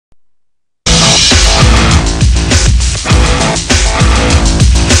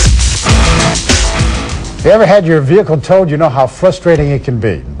If you ever had your vehicle towed, you know how frustrating it can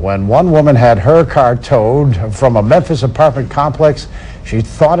be. When one woman had her car towed from a Memphis apartment complex, she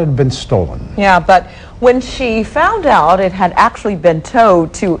thought it had been stolen. Yeah, but when she found out it had actually been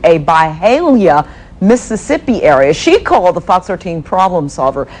towed to a Byhalia, Mississippi area, she called the Fox 13 problem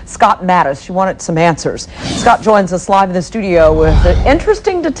solver, Scott Madaus. She wanted some answers. Scott joins us live in the studio with the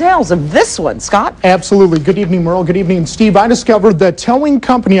interesting details of this one. Scott? Absolutely. Good evening, Merle. Good evening, Steve. I discovered the towing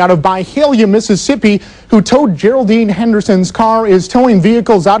company out of Byhalia, Mississippi, who towed Geraldine Henderson's car, is towing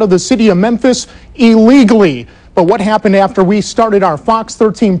vehicles out of the city of Memphis illegally. But what happened after we started our Fox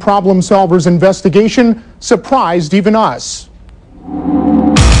 13 problem solvers investigation surprised even us.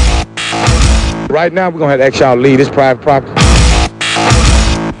 Right now, we're going to have to ask y'all to leave this private property.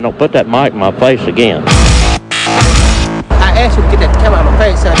 Don't put that mic in my face again. I asked you to get that camera out of my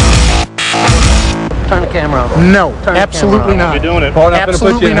face, son. Turn the camera on. No, absolutely not. You're doing it.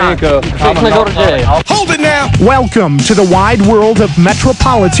 Absolutely not. Go to jail. Hold it now! Welcome to the wide world of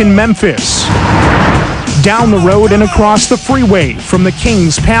metropolitan Memphis. Down the road and across the freeway from the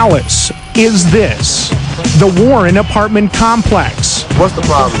King's Palace is this, the Warren apartment complex. What's the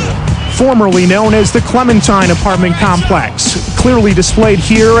problem? Formerly known as the Clementine apartment complex. Clearly displayed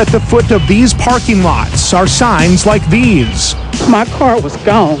here at the foot of these parking lots are signs like these. My car was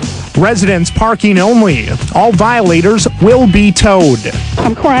gone. Residents parking only. All violators will be towed.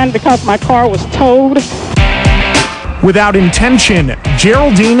 I'm crying because my car was towed. Without intention,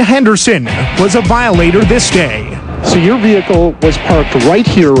 Geraldine Henderson was a violator this day. So your vehicle was parked right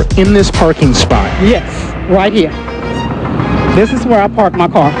here in this parking spot? Yes, right here. This is where I parked my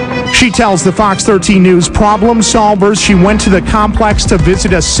car. She tells the Fox 13 News problem solvers she went to the complex to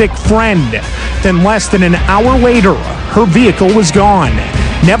visit a sick friend. Then less than an hour later, her vehicle was gone.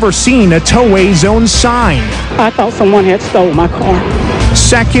 Never seen a towaway zone sign. I thought someone had stolen my car.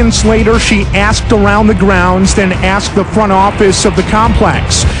 Seconds later, she asked around the grounds, then asked the front office of the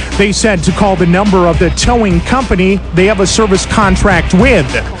complex. They said to call the number of the towing company they have a service contract with.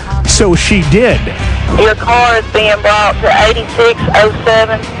 So she did. Your car is being brought to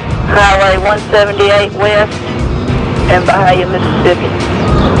 8607 Highway 178 West in Byhalia, Mississippi.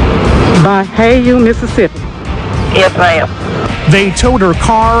 Byhalia, Mississippi. Yes, ma'am. They towed her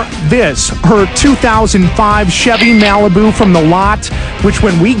car, her 2005 Chevy Malibu from the lot, which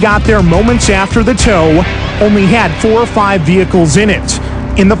when we got there moments after the tow, only had 4 or 5 vehicles in it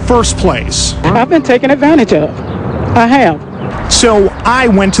in the first place. I've been taken advantage of. I have. So I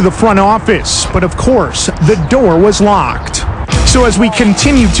went to the front office, but of course, the door was locked. So as we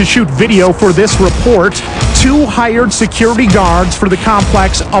continued to shoot video for this report, 2 hired security guards for the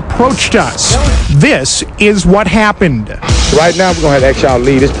complex approached us. This is what happened. Right now, we're going to have to ask y'all to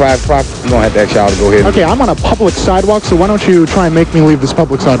leave this private property. We're going to have to ask y'all to go ahead. Okay, I'm on a public sidewalk, so why don't you try and make me leave this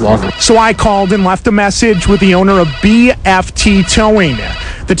public sidewalk? So I called and left a message with the owner of BFT Towing,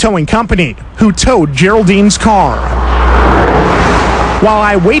 the towing company who towed Geraldine's car. While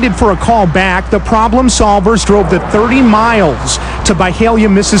I waited for a call back, the problem solvers drove the 30 miles to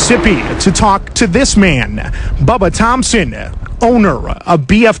Byhalia, Mississippi to talk to this man, Bubba Thompson, owner of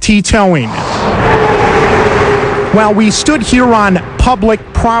BFT Towing. While we stood here on public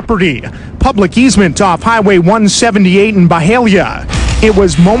property, public easement off Highway 178 in Byhalia, it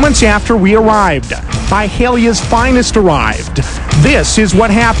was moments after we arrived. Byhalia's finest arrived. This is what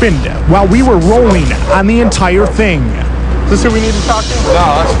happened while we were rolling on the entire thing. Is this who we need to talk to? No,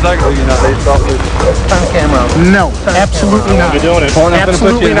 that's exactly who you need to talk to. Turn the camera on. No, absolutely not. You're doing it.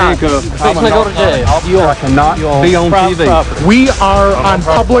 Absolutely not. Go to jail. You cannot be on TV. We are on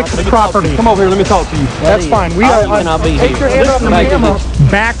public property. Come over here, let me talk to you. That's fine. We are on. Take your hand off the camera.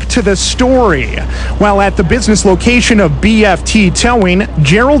 Back to the story. While at the business location of BFT Towing,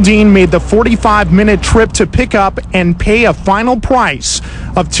 Geraldine made the 45-minute trip to pick up and pay a final price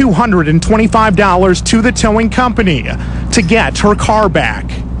of $225 to the towing company to get her car back.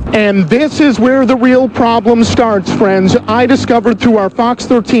 And this is where the real problem starts, friends. I discovered through our Fox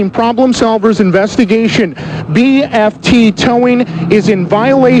 13 Problem Solvers investigation, BFT Towing is in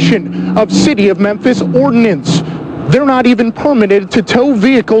violation of City of Memphis ordinance. They're not even permitted to tow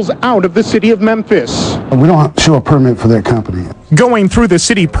vehicles out of the city of Memphis. We don't show a permit for that company. Going through the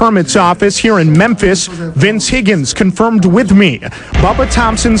city permits office here in Memphis, Vince Higgins confirmed with me, Bubba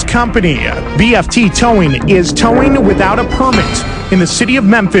Thompson's company, BFT Towing, is towing without a permit in the city of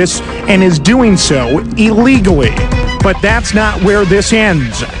Memphis and is doing so illegally. But that's not where this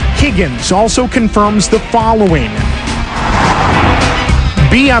ends. Higgins also confirms the following.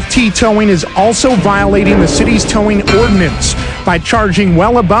 BFT Towing is also violating the city's towing ordinance by charging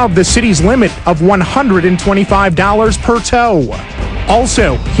well above the city's limit of $125 per tow.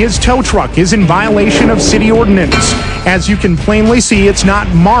 Also, his tow truck is in violation of city ordinance. As you can plainly see, it's not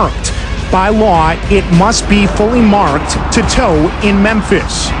marked. By law, it must be fully marked to tow in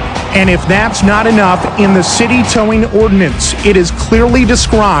Memphis. And if that's not enough, in the city towing ordinance, it is clearly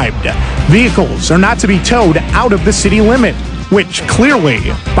described. Vehicles are not to be towed out of the city limit, which clearly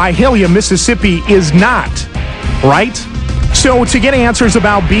Byhalia, Mississippi is not, right? So to get answers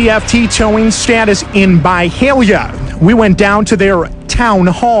about BFT towing status in Byhalia, we went down to their town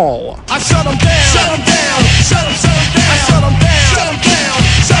hall. I shut them down, shut them down, shut them down, I shut them down, shut them down,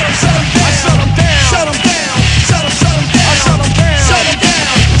 shut them down, I shut them down, shut them down, shut them down, I shut them down, shut them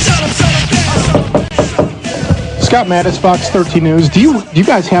down, shut them down. Scott Madaus, Fox 13 News. Do you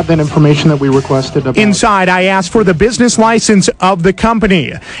guys have that information that we requested? Inside, I asked for the business license of the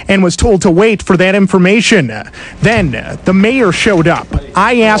company and was told to wait for that information. Then the mayor showed up.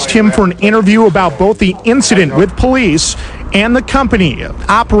 I asked him for an interview about both the incident with police and the company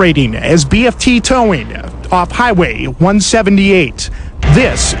operating as BFT Towing off Highway 178.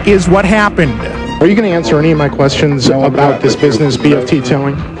 This is what happened. Are you going to answer any of my questions about this business, BFT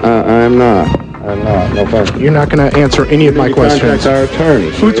Towing? I am not. I'm not. No question. You're not going to answer any of my questions. Contact our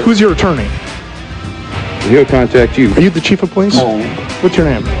attorney. Who's your attorney? He'll contact you. Are you the chief of police? What's your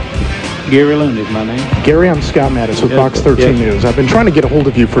name? Gary Loon is my name. Gary, I'm Scott Madaus with Fox 13 News. I've been trying to get a hold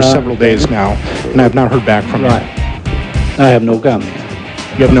of you for several days now, and I have not heard back from you. I have no comment.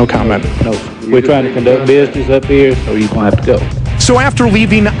 You have no comment? No. We're trying to conduct business up here, so you're going to have to go. So after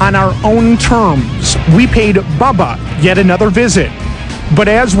leaving on our own terms, we paid Bubba yet another visit. But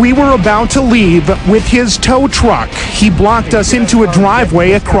as we were about to leave with his tow truck, he blocked us into a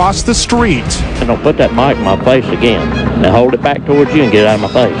driveway across the street. And don't put that mic in my face again. Now hold it back towards you and get it out of my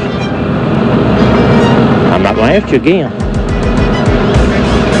face. I'm not going to ask you again.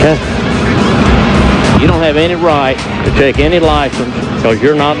 Okay? You don't have any right to check any license because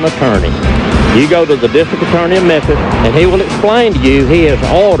you're not an attorney. You go to the district attorney in Memphis and he will explain to you he has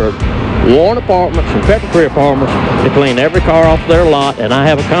ordered Warren Apartments and Pepper Tree Apartments to clean every car off their lot, and I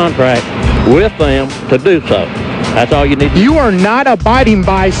have a contract with them to do so. That's all you need to do. You are not abiding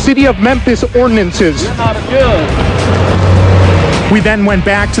by City of Memphis ordinances. You're not a judge. We then went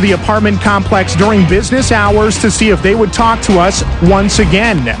back to the apartment complex during business hours to see if they would talk to us once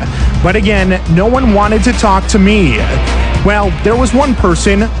again. But again, no one wanted to talk to me. Well, there was one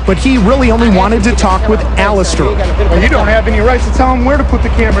person, but he really only wanted to talk with Alistair. Well, you don't have any rights to tell him where to put the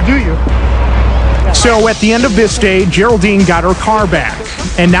camera, do you? So at the end of this day, Geraldine got her car back,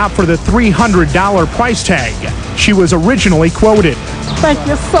 and not for the $300 price tag she was originally quoted. Thank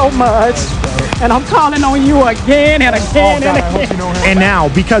you so much. And I'm calling on you again and again and again. And now,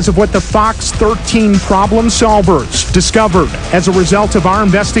 because of what the Fox 13 problem solvers discovered as a result of our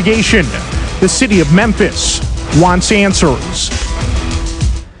investigation, the city of Memphis wants answers.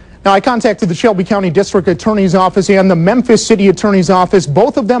 Now, I contacted the Shelby County District Attorney's Office and the Memphis City Attorney's Office.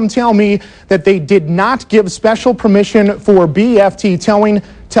 Both of them tell me that they did not give special permission for BFT Towing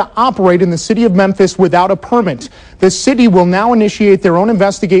to operate in the city of Memphis without a permit. The city will now initiate their own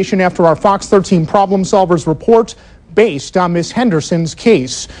investigation after our Fox 13 Problem Solvers report based on Ms. Henderson's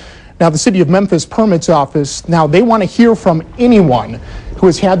case. Now, the City of Memphis Permits Office, now they want to hear from anyone who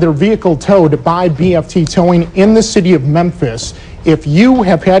has had their vehicle towed by BFT Towing in the city of Memphis. If you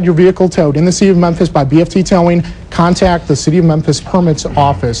have had your vehicle towed in the city of Memphis by BFT Towing, contact the City of Memphis Permits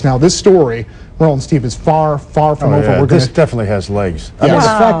Office. Now, this story, Merle and Steve, is far, far from over. Yeah, this definitely has legs. I mean, the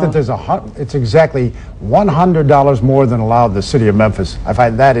fact that there's it's exactly $100 more than allowed the city of Memphis, I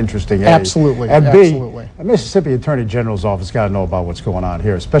find that interesting. Absolutely. And absolutely. B, the Mississippi Attorney General's office got to know about what's going on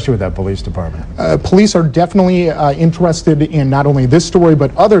here, especially with that police department. Police are definitely interested in not only this story,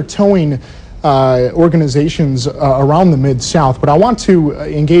 but other towing organizations around the Mid-South. But I want to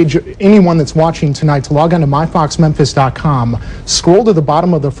engage anyone that's watching tonight to log on to myfoxmemphis.com, scroll to the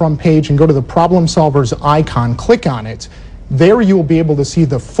bottom of the front page and go to the Problem Solvers icon, click on it. There you will be able to see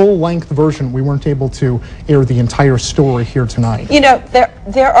the full-length version. We weren't able to air the entire story here tonight. You know,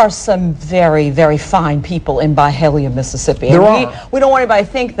 there are some very, very fine people in Byhalia, Mississippi. There are. We don't want anybody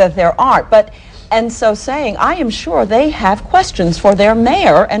to think that there aren't, but and so saying, I am sure they have questions for their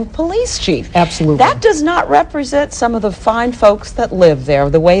mayor and police chief. Absolutely. That does not represent some of the fine folks that live there,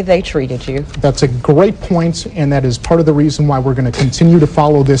 the way they treated you. That's a great point, and that is part of the reason why we're going to continue to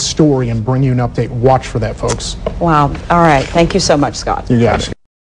follow this story and bring you an update. Watch for that, folks. Wow. All right. Thank you so much, Scott. You got it.